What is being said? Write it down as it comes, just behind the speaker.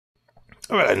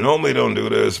All right, I normally don't do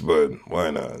this, but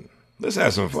why not? Let's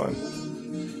have some fun.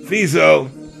 Fizo.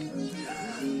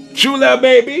 Chula,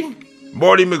 baby.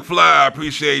 Marty McFly, I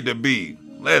appreciate the beat.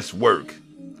 Let's work.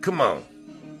 Come on.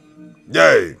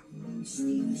 Yay.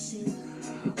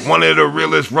 One of the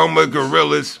realest Roma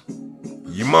gorillas.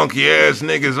 You monkey ass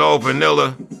niggas all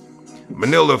vanilla.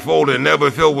 Manila folder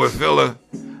never filled with filler.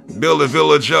 Build a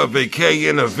village up, vacay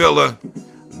in a villa.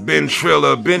 Been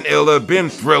triller, been iller, been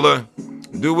thriller.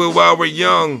 Do it while we're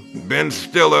young, been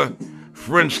stiller.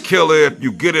 French killer, if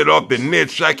you get it off the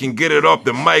niche, I can get it off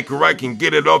the mic, or I can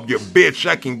get it off your bitch.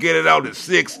 I can get it out at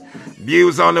 6.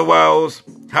 Views on the walls,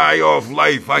 high off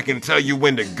life, I can tell you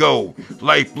when to go.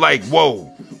 Life like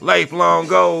whoa, lifelong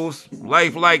goals.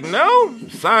 Life like no,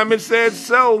 Simon said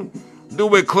so.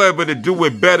 Do it clever to do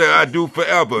it better, I do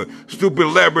forever. Stupid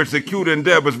leverage, acute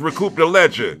endeavors, recoup the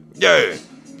ledger. Yeah,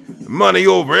 money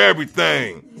over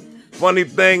everything. Funny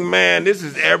thing, man, this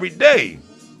is every day.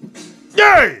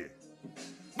 Yeah!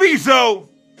 Fizo!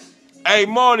 Hey,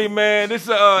 Marty, man, this is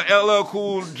a LL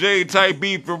Cool J type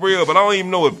beat for real, but I don't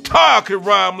even know if Tar can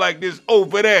rhyme like this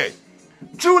over that.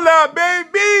 Chula,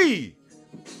 baby!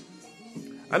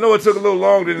 I know it took a little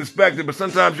longer than expected, but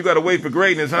sometimes you gotta wait for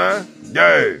greatness, huh?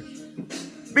 Yeah.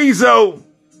 Fizo!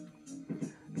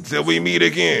 Till we meet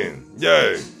again.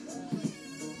 Yeah.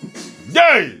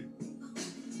 Yeah!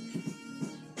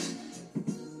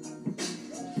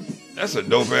 That's a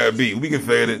dope ass beat. We can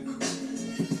fade it.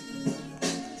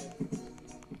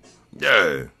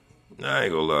 Yeah. I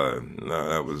ain't gonna lie. No,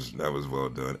 that was well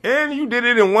done. And you did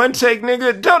it in one take,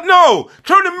 nigga. No!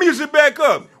 Turn the music back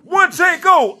up. One take,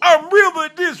 oh, I'm real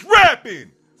at this rapping.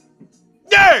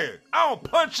 Yeah! I don't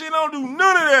punch in, I don't do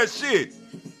none of that shit.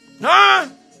 Huh?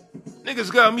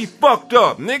 Niggas got me fucked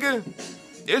up, nigga.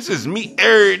 This is me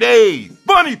every day.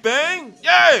 Funny thing.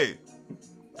 Yeah!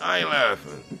 I ain't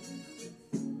laughing.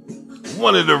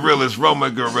 One of the realest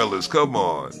Roma gorillas. Come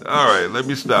on. All right, let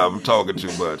me stop. I'm talking too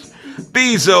much.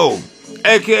 Fizo,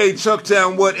 a.k.a.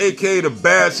 Chucktown What, a.k.a. The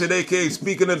Bastard, a.k.a.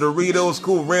 Speaking of Doritos,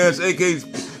 Cool Ranch, a.k.a.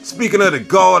 Speaking of the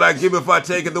God I give if I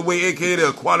take it away, a.k.a. The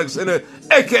Aquatic Center,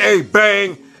 a.k.a.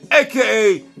 Bang,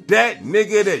 a.k.a. that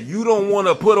nigga that you don't want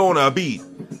to put on a beat.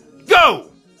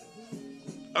 Go!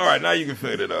 All right, now you can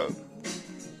fade it up.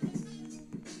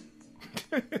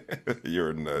 You're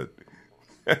a nut.